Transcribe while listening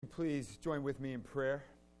please join with me in prayer?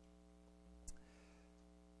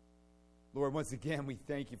 Lord, once again, we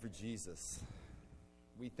thank you for Jesus.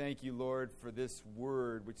 We thank you, Lord, for this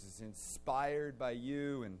word which is inspired by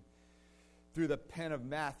you, and through the pen of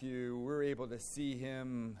Matthew, we're able to see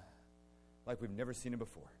him like we've never seen him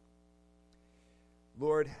before.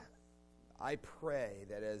 Lord, I pray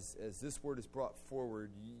that as this word is brought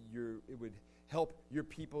forward, it would help your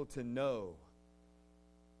people to know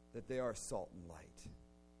that they are salt and light.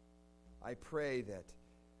 I pray that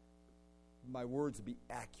my words would be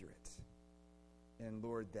accurate, and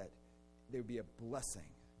Lord, that they would be a blessing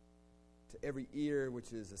to every ear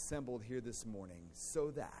which is assembled here this morning,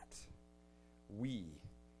 so that we,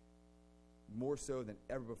 more so than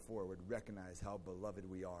ever before, would recognize how beloved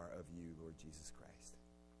we are of you, Lord Jesus Christ.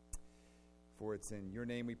 For it's in your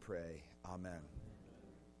name we pray. Amen.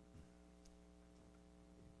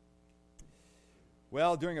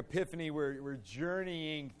 Well, during Epiphany, we're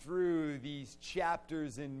journeying through these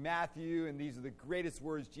chapters in Matthew, and these are the greatest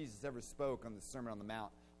words Jesus ever spoke on the Sermon on the Mount,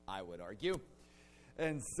 I would argue.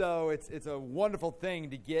 And so it's a wonderful thing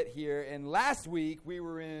to get here. And last week, we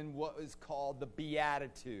were in what was called the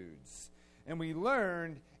Beatitudes. And we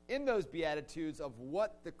learned in those Beatitudes of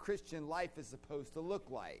what the Christian life is supposed to look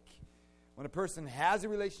like. When a person has a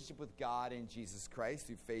relationship with God in Jesus Christ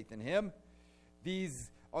through faith in him, these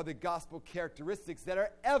are the gospel characteristics that are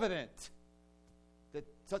evident that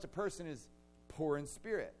such a person is poor in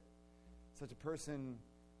spirit. Such a person,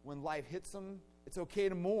 when life hits them, it's okay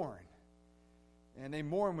to mourn. And they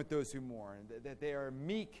mourn with those who mourn. That they are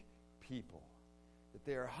meek people. That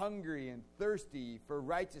they are hungry and thirsty for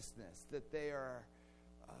righteousness. That they are,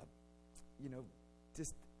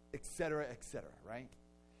 just et cetera, right?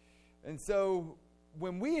 And so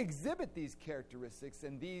when we exhibit these characteristics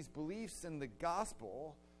and these beliefs in the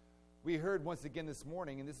gospel, we heard once again this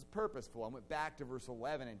morning, and this is purposeful. I went back to verse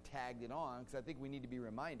 11 and tagged it on because I think we need to be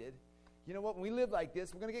reminded. You know what? When we live like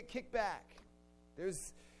this, we're going to get kickback.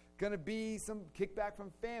 There's going to be some kickback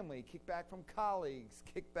from family, kickback from colleagues,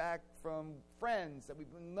 kickback from friends that we've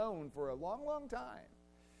known for a long, long time.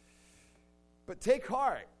 But take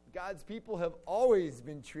heart. God's people have always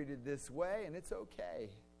been treated this way, and it's okay.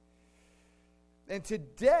 And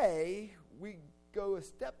today, we go a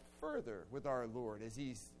step further with our Lord as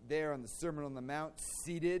he's there on the Sermon on the Mount,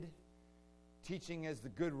 seated, teaching as the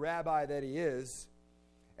good rabbi that he is.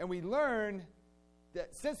 And we learn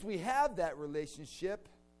that since we have that relationship,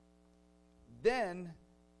 then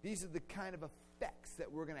these are the kind of effects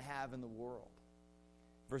that we're going to have in the world.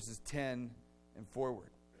 Verses 10 and forward.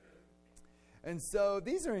 And so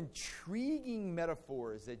these are intriguing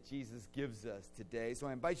metaphors that Jesus gives us today. So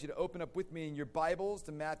I invite you to open up with me in your Bibles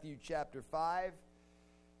to Matthew chapter 5,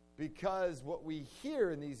 because what we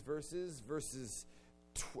hear in these verses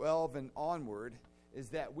 12 and onward, is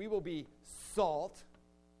that we will be salt,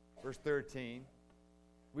 verse 13.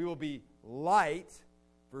 We will be light,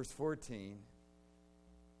 verse 14.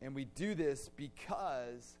 And we do this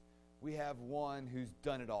because we have one who's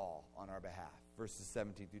done it all on our behalf, verses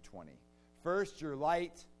 17 through 20. First, you're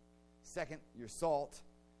light. Second, you're salt.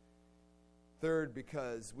 Third,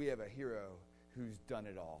 because we have a hero who's done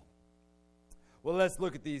it all. Well, let's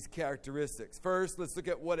look at these characteristics. First, let's look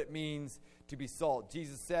at what it means to be salt.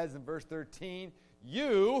 Jesus says in verse 13,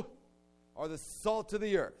 you are the salt of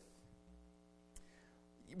the earth.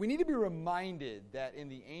 We need to be reminded that in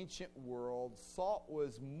the ancient world, salt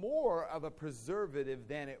was more of a preservative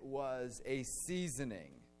than it was a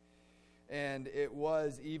seasoning. And it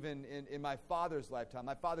was even in my father's lifetime.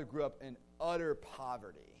 My father grew up in utter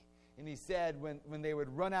poverty. And he said when they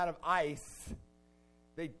would run out of ice,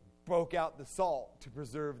 they broke out the salt to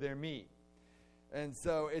preserve their meat. And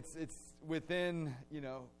so it's within,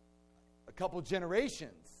 a couple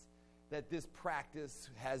generations that this practice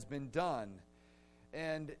has been done.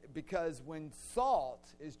 And because when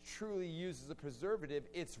salt is truly used as a preservative,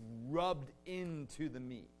 it's rubbed into the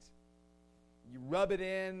meat. You rub it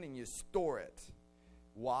in and you store it.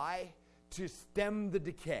 Why? To stem the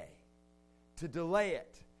decay, to delay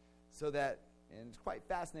it, so that, and it's quite a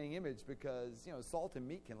fascinating image because, salt and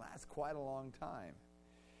meat can last quite a long time.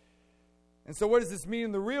 And so what does this mean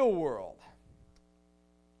in the real world?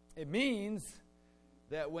 It means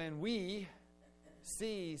that when we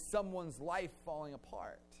see someone's life falling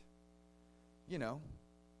apart,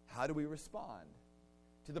 how do we respond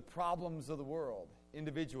to the problems of the world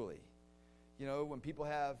individually? When people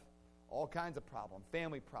have all kinds of problems,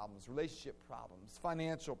 family problems, relationship problems,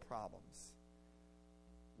 financial problems,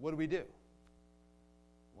 what do?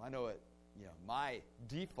 Well, I know what, my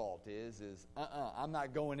default is I'm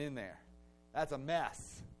not going in there. That's a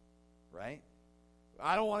mess, right?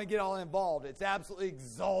 I don't want to get all involved. It's absolutely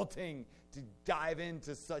exalting to dive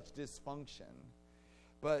into such dysfunction.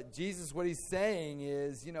 But Jesus, what he's saying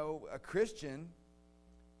is, a Christian,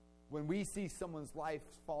 when we see someone's life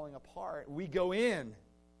falling apart, we go in.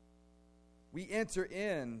 We enter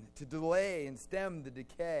in to delay and stem the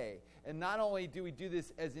decay. And not only do we do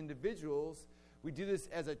this as individuals, we do this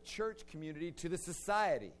as a church community to the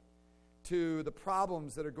society, to the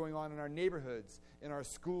problems that are going on in our neighborhoods, in our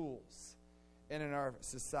schools, and in our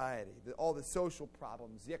society, all the social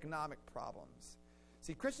problems, the economic problems.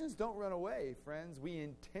 See, Christians don't run away, friends. We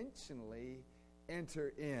intentionally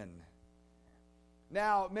enter in.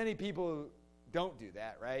 Now, many people don't do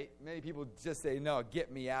that, right? Many people just say, no, get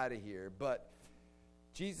me out of here. But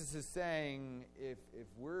Jesus is saying, if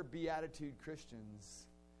we're Beatitude Christians,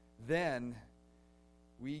 then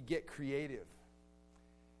we get creative.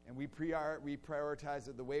 And we prioritize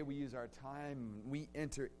it the way we use our time. We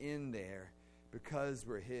enter in there because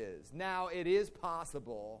we're his. Now, it is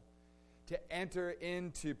possible to enter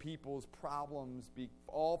into people's problems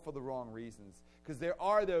all for the wrong reasons. Because there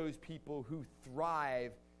are those people who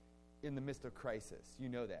thrive in the midst of crisis. You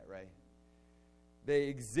know that, right? They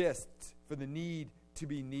exist for the need to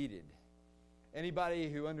be needed. Anybody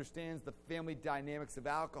who understands the family dynamics of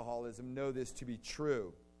alcoholism know this to be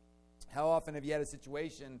true. How often have you had a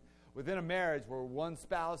situation within a marriage where one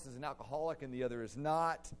spouse is an alcoholic and the other is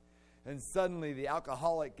not? And suddenly the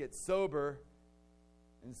alcoholic gets sober,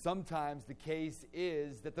 and sometimes the case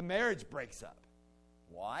is that the marriage breaks up.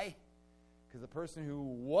 Why? Because the person who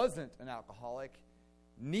wasn't an alcoholic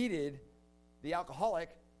needed the alcoholic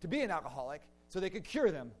to be an alcoholic so they could cure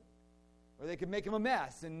them, or they could make him a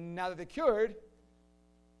mess. And now that they're cured,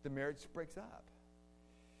 the marriage breaks up.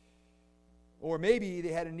 Or maybe they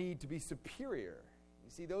had a need to be superior. You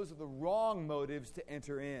see, those are the wrong motives to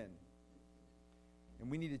enter in. And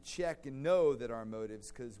we need to check and know that our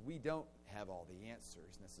motives, because we don't have all the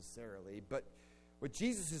answers necessarily. But what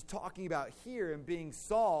Jesus is talking about here in being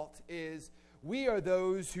salt is we are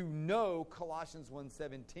those who know Colossians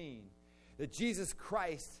 1:17, that Jesus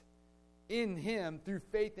Christ, in him, through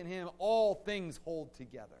faith in him, all things hold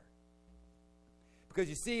together. Because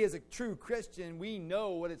you see, as a true Christian, we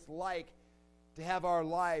know what it's like to have our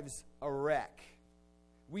lives a wreck.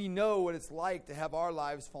 We know what it's like to have our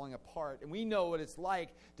lives falling apart. And we know what it's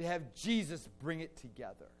like to have Jesus bring it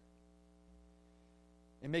together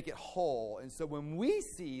and make it whole. And so when we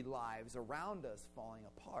see lives around us falling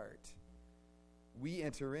apart, we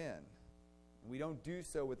enter in. We don't do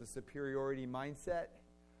so with a superiority mindset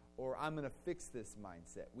or I'm going to fix this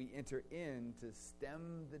mindset. We enter in to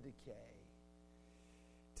stem the decay,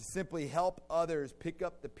 to simply help others pick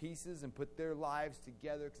up the pieces and put their lives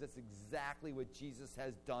together, because that's exactly what Jesus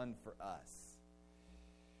has done for us.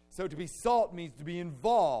 So to be salt means to be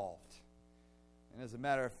involved. And as a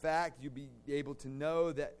matter of fact, you'll be able to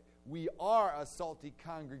know that we are a salty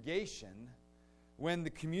congregation when the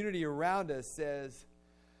community around us says,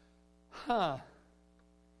 I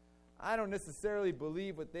don't necessarily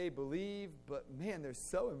believe what they believe, but man, they're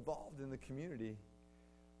so involved in the community.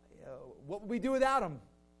 What would we do without them?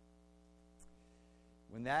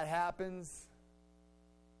 When that happens,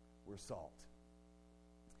 we're salt.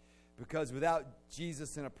 Because without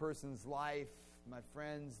Jesus in a person's life, my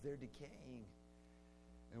friends, they're decaying.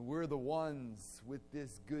 And we're the ones with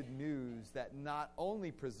this good news that not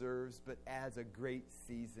only preserves, but adds a great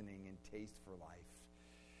seasoning and taste for life.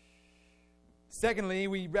 Secondly,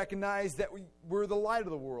 we recognize that we're the light of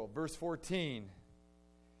the world. Verse 14.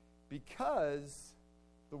 Because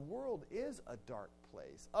the world is a dark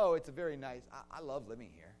place. Oh, it's a very nice, I love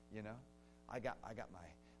living here, you know. I got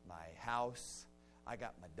my house, I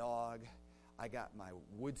got my dog, I got my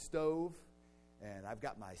wood stove, and I've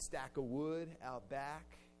got my stack of wood out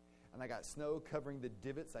back, and I got snow covering the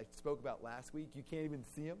divots I spoke about last week. You can't even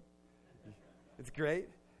see them. It's great.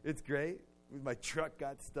 It's great. My truck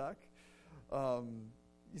got stuck.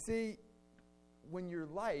 You see, when you're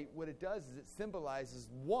light, what it does is it symbolizes,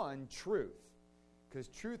 one, truth, because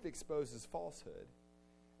truth exposes falsehood.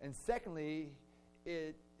 And secondly,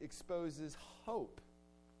 it exposes hope.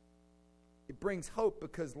 It brings hope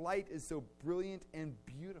because light is so brilliant and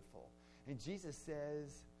beautiful. And Jesus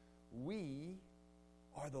says, we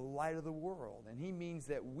are the light of the world. And he means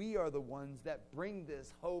that we are the ones that bring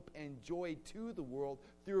this hope and joy to the world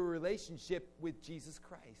through a relationship with Jesus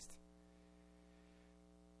Christ.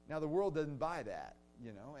 Now, the world doesn't buy that,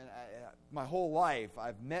 you know. And my whole life,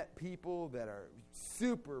 I've met people that are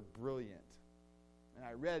super brilliant. And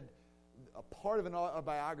I read a part of an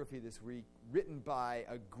autobiography this week written by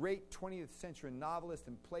a great 20th century novelist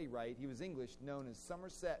and playwright. He was English, known as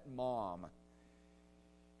Somerset Maugham.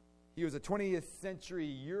 He was a 20th century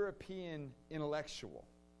European intellectual.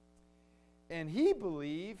 And he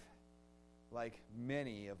believed, like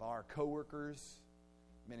many of our coworkers,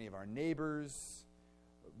 many of our neighbors,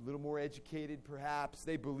 a little more educated perhaps,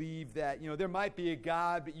 they believe that, there might be a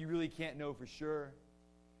God, but you really can't know for sure.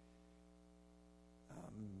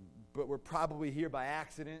 But we're probably here by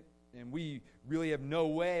accident, and we really have no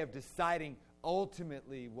way of deciding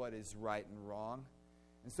ultimately what is right and wrong.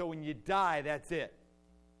 And so when you die, that's it.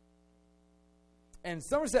 And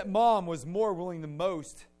Somerset Maugham was more willing than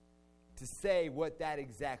most to say what that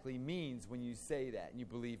exactly means when you say that and you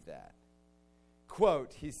believe that.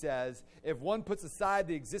 Quote, he says, if one puts aside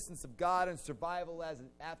the existence of God and survival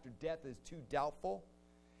after death is too doubtful,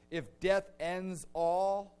 if death ends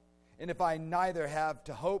all, and if I neither have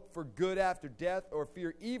to hope for good after death or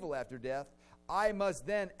fear evil after death, I must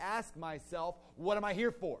then ask myself, what am I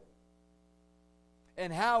here for?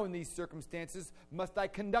 And how in these circumstances must I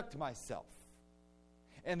conduct myself?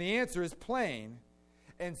 And the answer is plain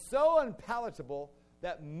and so unpalatable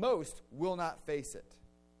that most will not face it.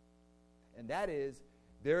 And that is,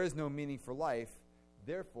 there is no meaning for life,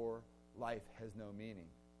 therefore life has no meaning.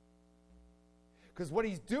 Because what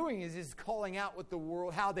he's doing is he's calling out with the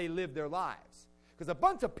world how they live their lives. Because a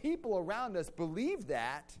bunch of people around us believe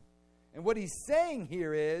that, and what he's saying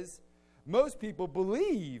here is, most people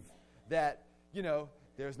believe that,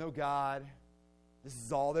 there's no God, this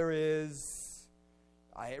is all there is,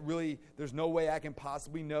 there's no way I can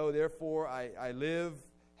possibly know, therefore I live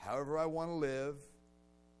however I want to live.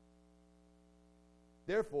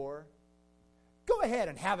 Therefore, go ahead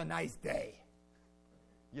and have a nice day.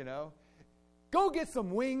 Go get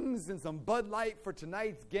some wings and some Bud Light for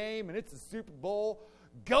tonight's game, and it's a Super Bowl.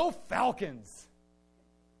 Go Falcons.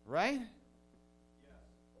 Right? Yes.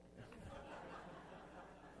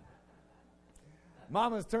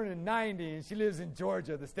 Mama's turning 90, and she lives in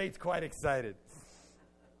Georgia. The state's quite excited.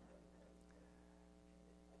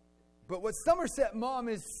 But what Somerset Maugham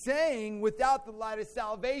is saying, without the light of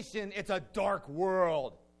salvation, it's a dark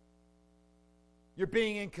world. You're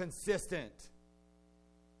being inconsistent.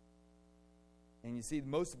 And you see,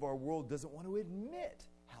 most of our world doesn't want to admit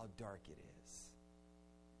how dark it is.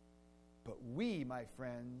 But we, my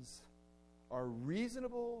friends, are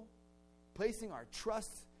reasonable, placing our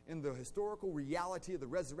trust in the historical reality of the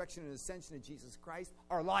resurrection and ascension of Jesus Christ,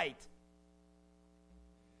 our light.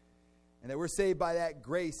 And that we're saved by that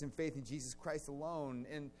grace and faith in Jesus Christ alone.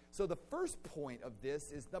 And so the first point of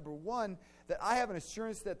this is, number one, that I have an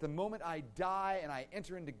assurance that the moment I die and I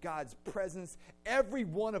enter into God's presence, every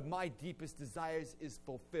one of my deepest desires is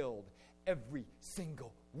fulfilled. Every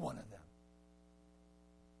single one of them.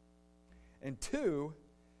 And two,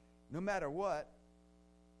 no matter what,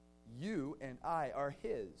 you and I are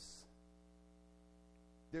His.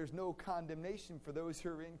 There's no condemnation for those who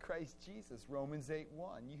are in Christ Jesus, Romans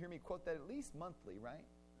 8:1. You hear me quote that at least monthly, right?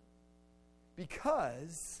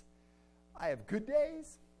 Because I have good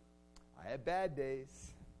days, I have bad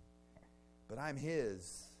days, but I'm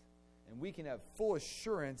His. And we can have full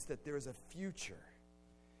assurance that there is a future.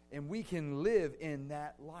 And we can live in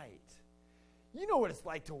that light. You know what it's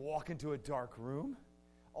like to walk into a dark room?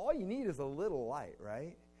 All you need is a little light,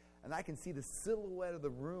 right? And I can see the silhouette of the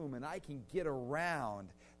room, and I can get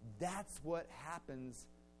around. That's what happens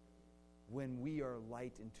when we are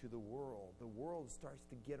light into the world. The world starts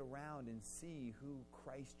to get around and see who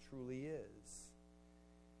Christ truly is.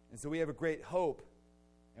 And so we have a great hope,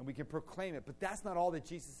 and we can proclaim it. But that's not all that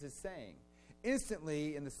Jesus is saying.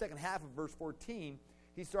 Instantly, in the second half of verse 14,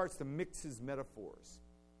 he starts to mix his metaphors.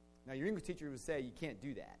 Now, your English teacher would say you can't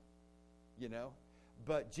do that,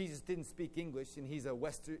 But Jesus didn't speak English, and he's a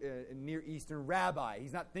Near Eastern rabbi.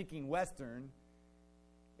 He's not thinking Western,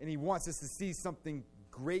 and he wants us to see something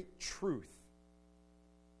great truth.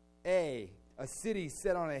 A city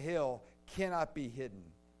set on a hill cannot be hidden,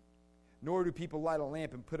 nor do people light a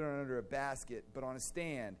lamp and put it under a basket, but on a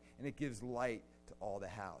stand, and it gives light to all the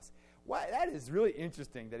house. Why, that is really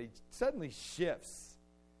interesting that he suddenly shifts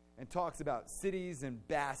and talks about cities and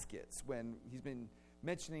baskets when he's been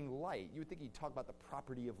mentioning light. You would think he'd talk about the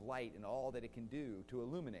property of light and all that it can do to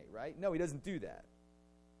illuminate, right? No, he doesn't do that.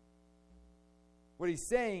 What he's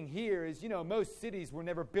saying here is, most cities were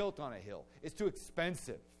never built on a hill. It's too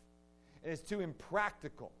expensive. And it's too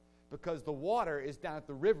impractical because the water is down at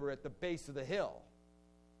the river at the base of the hill.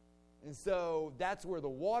 And so that's where the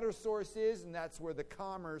water source is, and that's where the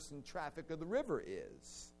commerce and traffic of the river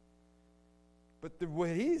is. But what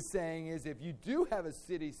he's saying is, if you do have a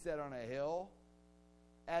city set on a hill,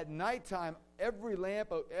 at nighttime, every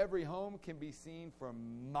lamp of every home can be seen for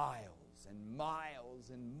miles and miles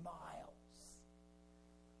and miles.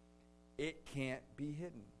 It can't be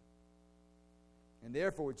hidden. And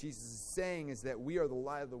therefore, what Jesus is saying is that we are the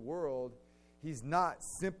light of the world. He's not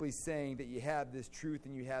simply saying that you have this truth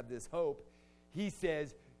and you have this hope. He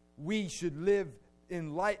says we should live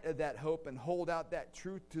in light of that hope and hold out that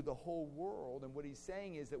truth to the whole world. And what he's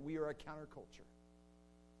saying is that we are a counterculture.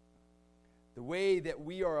 The way that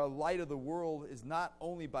we are a light of the world is not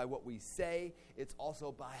only by what we say, it's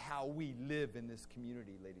also by how we live in this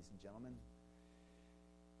community, ladies and gentlemen.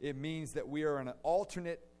 It means that we are an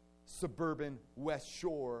alternate suburban West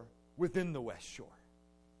Shore within the West Shore.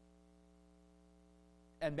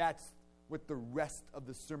 And that's what the rest of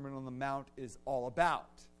the Sermon on the Mount is all about.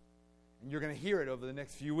 And you're going to hear it over the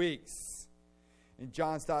next few weeks. In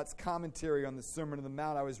John Stott's commentary on the Sermon on the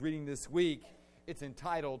Mount I was reading this week, it's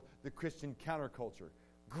entitled The Christian Counterculture.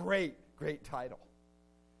 Great, great title.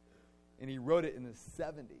 And he wrote it in the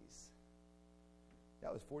 70s.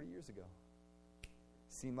 That was 40 years ago.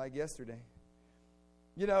 Seemed like yesterday.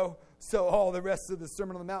 You know, so all the rest of the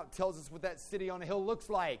Sermon on the Mount tells us what that city on a hill looks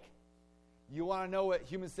like. You want to know what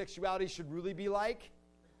human sexuality should really be like?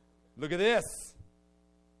 Look at this.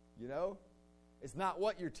 You know? It's not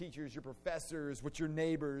what your teachers, your professors, what your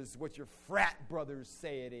neighbors, what your frat brothers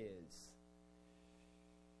say it is.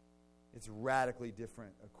 It's radically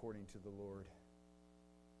different according to the Lord.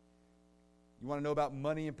 You want to know about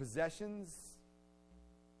money and possessions?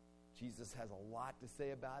 Jesus has a lot to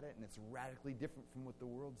say about it, and it's radically different from what the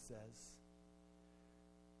world says.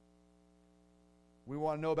 We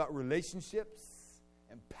want to know about relationships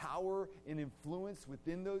and power and influence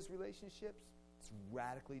within those relationships. It's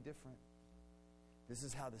radically different. This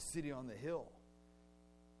is how the city on the hill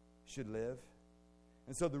should live.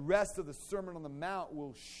 And so the rest of the Sermon on the Mount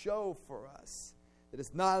will show for us that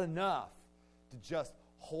it's not enough to just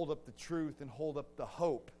hold up the truth and hold up the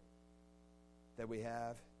hope that we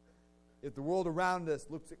have. If the world around us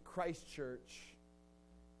looks at Christ Church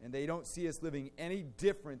and they don't see us living any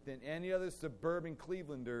different than any other suburban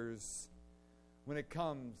Clevelanders when it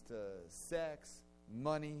comes to sex,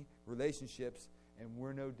 money, relationships, and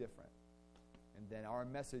we're no different, and then our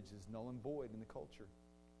message is null and void in the culture.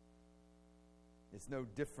 It's no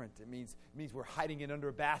different. It means we're hiding it under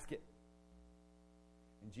a basket.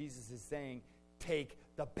 And Jesus is saying, take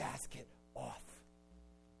the basket off.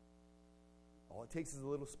 All it takes is a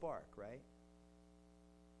little spark, right?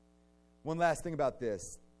 One last thing about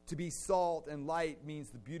this. To be salt and light means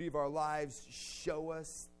the beauty of our lives show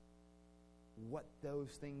us what those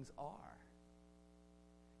things are.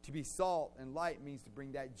 To be salt and light means to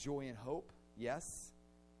bring that joy and hope, yes.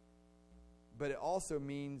 But it also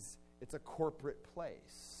means it's a corporate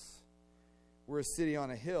place. We're a city on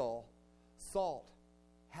a hill. Salt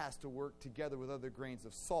has to work together with other grains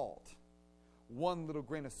of salt. One little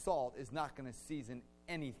grain of salt is not going to season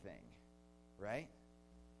anything, right?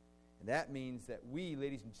 And that means that we,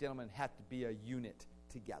 ladies and gentlemen, have to be a unit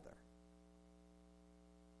together.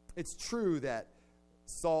 It's true that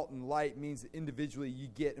salt and light means that individually you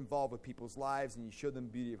get involved with people's lives and you show them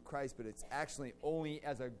the beauty of Christ, but it's actually only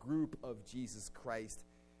as a group of Jesus Christ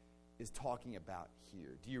is talking about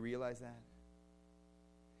here. Do you realize that?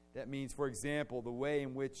 That means, for example, the way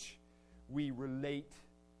in which we relate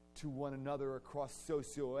to one another across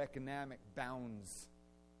socioeconomic bounds,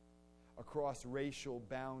 across racial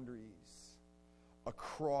boundaries,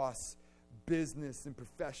 across business and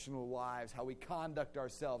professional lives, how we conduct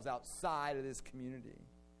ourselves outside of this community,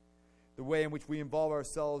 the way in which we involve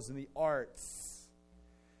ourselves in the arts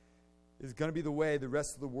is going to be the way the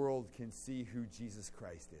rest of the world can see who Jesus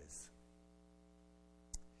Christ is.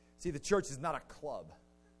 See, the church is not a club.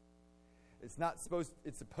 It's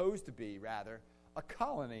supposed to be, rather, a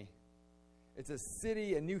colony. It's a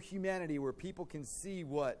city, a new humanity where people can see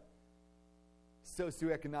what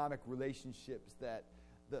socioeconomic relationships that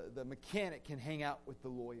the mechanic can hang out with the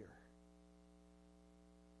lawyer.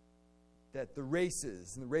 That the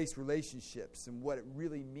races and the race relationships and what it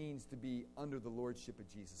really means to be under the lordship of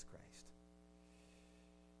Jesus Christ.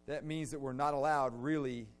 That means that we're not allowed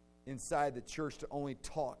really inside the church to only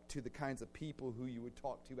talk to the kinds of people who you would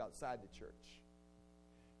talk to outside the church.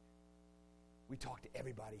 We talk to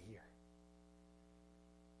everybody here.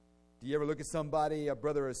 Do you ever look at somebody, a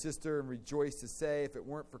brother or a sister, and rejoice to say, if it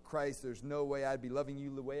weren't for Christ, there's no way I'd be loving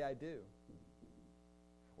you the way I do?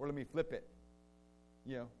 Or let me flip it.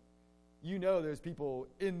 You know there's people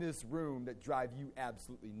in this room that drive you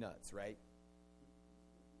absolutely nuts, right?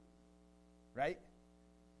 Right?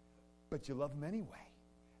 But you love them anyway.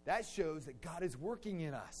 That shows that God is working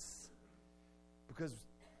in us because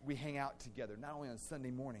we hang out together, not only on Sunday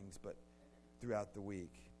mornings, but throughout the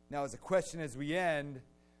week. Now, as a question as we end,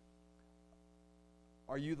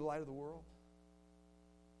 are you the light of the world?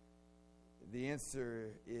 The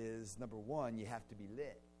answer is, number one, you have to be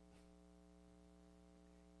lit.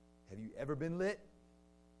 Have you ever been lit?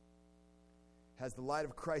 Has the light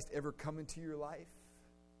of Christ ever come into your life?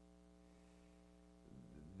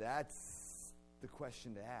 That's the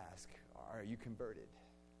question to ask. Are you converted?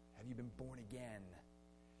 Have you been born again?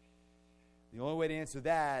 The only way to answer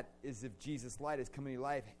that is if Jesus' light has come into your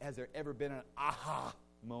life. Has there ever been an aha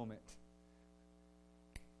moment?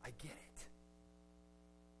 I get it.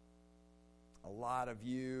 A lot of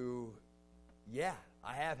you, yeah,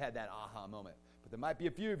 I have had that aha moment. But there might be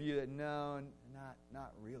a few of you that, no,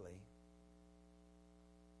 not really.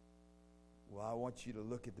 Well, I want you to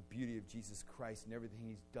look at the beauty of Jesus Christ and everything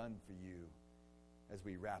he's done for you as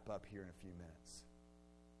we wrap up here in a few minutes.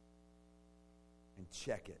 And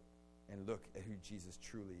check it and look at who Jesus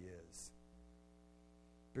truly is.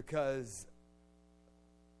 Because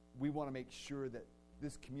we want to make sure that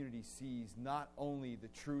this community sees not only the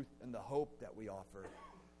truth and the hope that we offer,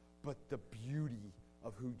 but the beauty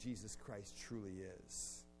of who Jesus Christ truly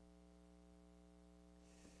is.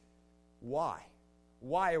 Why?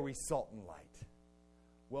 Why are we salt and light?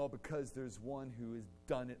 Well, because there's one who has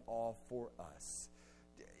done it all for us.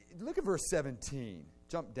 Look at verse 17.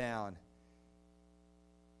 Jump down.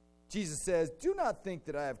 Jesus says, "Do not think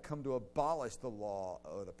that I have come to abolish the law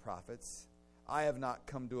or the prophets. I have not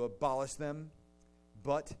come to abolish them,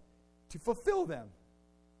 but to fulfill them."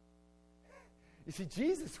 You see,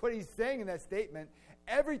 Jesus, what he's saying in that statement,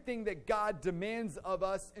 everything that God demands of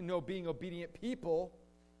us in being obedient people,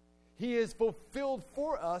 he has fulfilled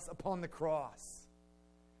for us upon the cross.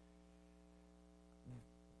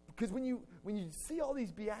 Because when you see all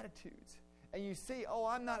these Beatitudes, and you see, oh,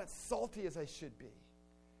 I'm not as salty as I should be.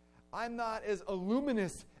 I'm not as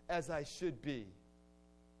luminous as I should be.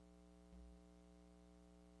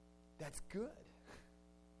 That's good.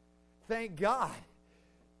 Thank God.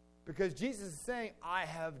 Because Jesus is saying, I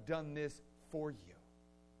have done this for you.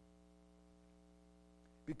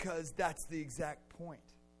 Because that's the exact point.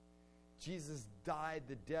 Jesus died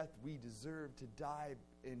the death we deserve to die,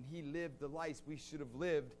 and he lived the life we should have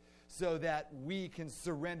lived so that we can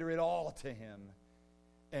surrender it all to him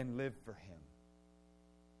and live for him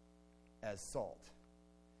as salt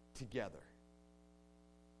together,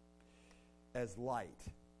 as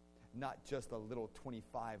light, not just a little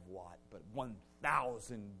 25 watt, but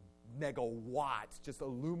 1,000 megawatts, just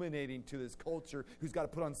illuminating to this culture who's got to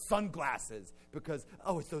put on sunglasses because,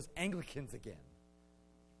 oh, it's those Anglicans again.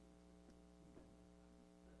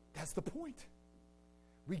 That's the point.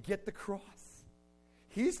 We get the cross.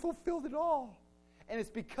 He's fulfilled it all. And it's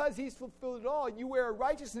because he's fulfilled it all, you wear a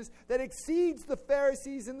righteousness that exceeds the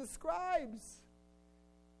Pharisees and the scribes.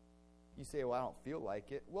 You say, well, I don't feel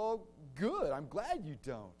like it. Well, good. I'm glad you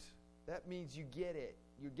don't. That means you get it.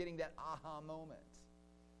 You're getting that aha moment.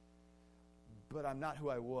 But I'm not who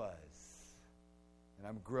I was. And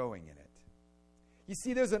I'm growing in it. You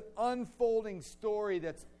see, there's an unfolding story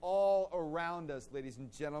that's all around us, ladies and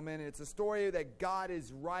gentlemen. It's a story that God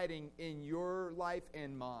is writing in your life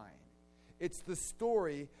and mine. It's the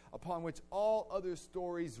story upon which all other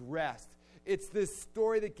stories rest. It's this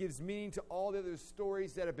story that gives meaning to all the other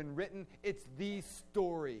stories that have been written. It's the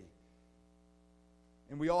story.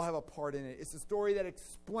 And we all have a part in it. It's a story that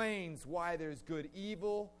explains why there's good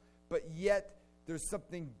evil, but yet there's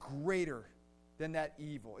something greater than that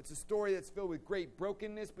evil. It's a story that's filled with great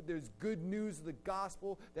brokenness, but there's good news of the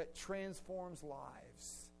gospel that transforms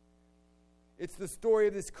lives. It's the story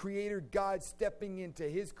of this creator God stepping into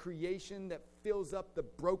his creation that fills up the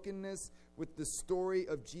brokenness with the story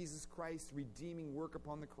of Jesus Christ's redeeming work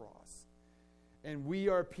upon the cross. And we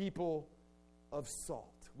are people of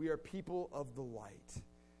salt. We are people of the light.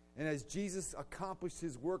 And as Jesus accomplished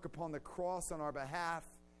his work upon the cross on our behalf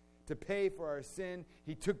to pay for our sin,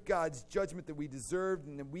 he took God's judgment that we deserved,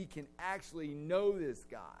 and then we can actually know this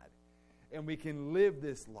God. And we can live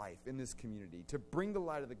this life in this community to bring the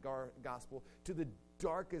light of the gospel to the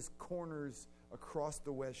darkest corners across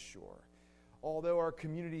the West Shore. Although our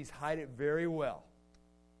communities hide it very well,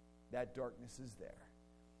 that darkness is there.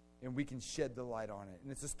 And we can shed the light on it.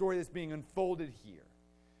 And it's a story that's being unfolded here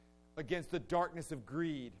against the darkness of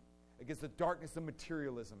greed, against the darkness of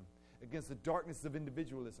materialism, against the darkness of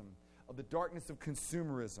individualism, of the darkness of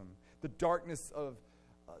consumerism, the darkness of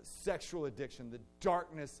sexual addiction, the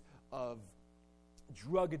darkness of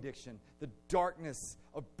drug addiction, the darkness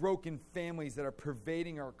of broken families that are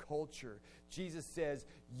pervading our culture. Jesus says,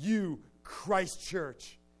 you, Christ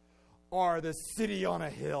Church, are the city on a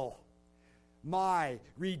hill, my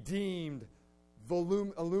redeemed,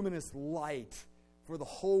 luminous light for the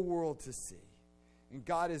whole world to see. And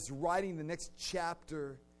God is writing the next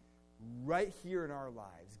chapter right here in our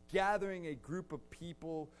lives, gathering a group of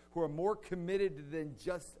people who are more committed than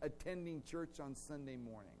just attending church on Sunday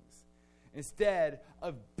mornings, instead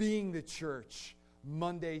of being the church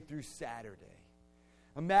Monday through Saturday.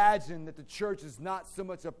 Imagine that the church is not so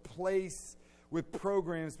much a place with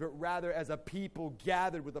programs, but rather as a people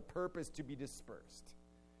gathered with a purpose to be dispersed.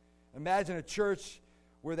 Imagine a church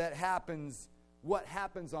where that happens. What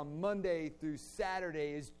happens on Monday through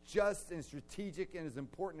Saturday is just as strategic and as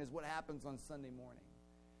important as what happens on Sunday morning.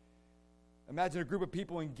 Imagine a group of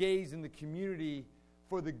people engaged in the community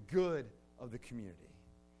for the good of the community.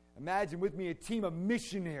 Imagine with me a team of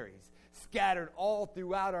missionaries scattered all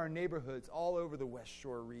throughout our neighborhoods, all over the West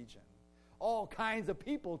Shore region. All kinds of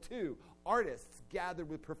people, too. Artists gathered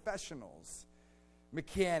with professionals,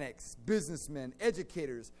 mechanics, businessmen,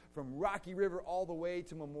 educators, from Rocky River all the way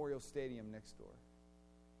to Memorial Stadium next door.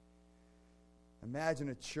 Imagine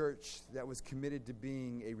a church that was committed to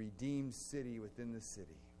being a redeemed city within the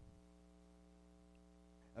city.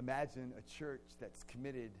 Imagine a church that's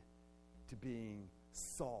committed to being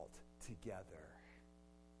salt together,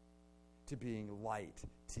 to being light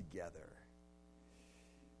together.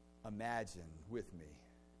 Imagine with me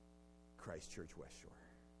Christ Church West Shore.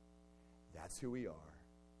 That's who we are.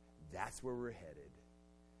 That's where we're headed.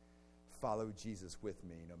 Follow Jesus with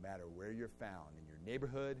me no matter where you're found, in your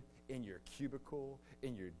neighborhood, in your cubicle,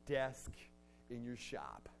 in your desk, in your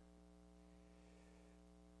shop.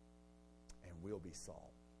 And we'll be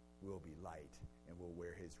salt, we'll be light, and we'll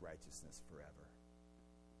wear his righteousness forever.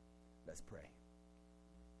 Let's pray.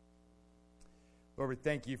 Lord, we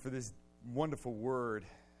thank you for this wonderful word.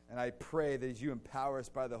 And I pray that as you empower us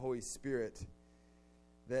by the Holy Spirit,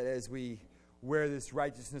 that as we wear this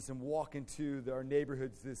righteousness and walk into our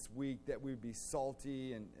neighborhoods this week, that we would be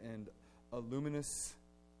salty and luminous,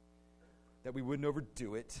 that we wouldn't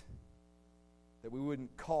overdo it, that we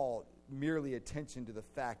wouldn't call merely attention to the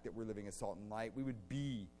fact that we're living as salt and light. We would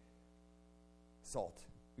be salt.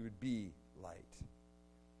 We would be light.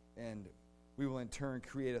 And we will in turn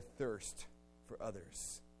create a thirst for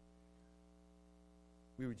others.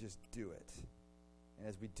 We would just do it. And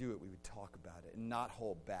as we do it, we would talk about it and not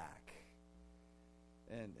hold back.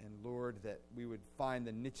 And Lord, that we would find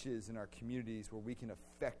the niches in our communities where we can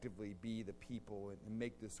effectively be the people and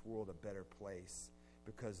make this world a better place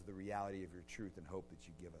because of the reality of your truth and hope that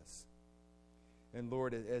you give us. And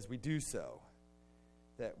Lord, as we do so,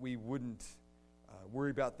 that we wouldn't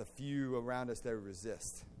worry about the few around us that we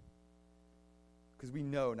resist. Because we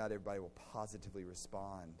know not everybody will positively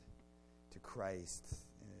respond to Christ.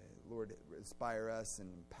 Lord, inspire us and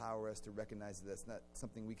empower us to recognize that that's not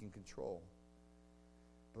something we can control.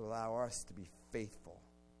 But allow us to be faithful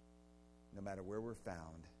no matter where we're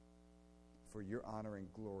found. For your honor and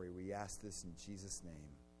glory, we ask this in Jesus'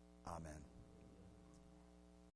 name. Amen.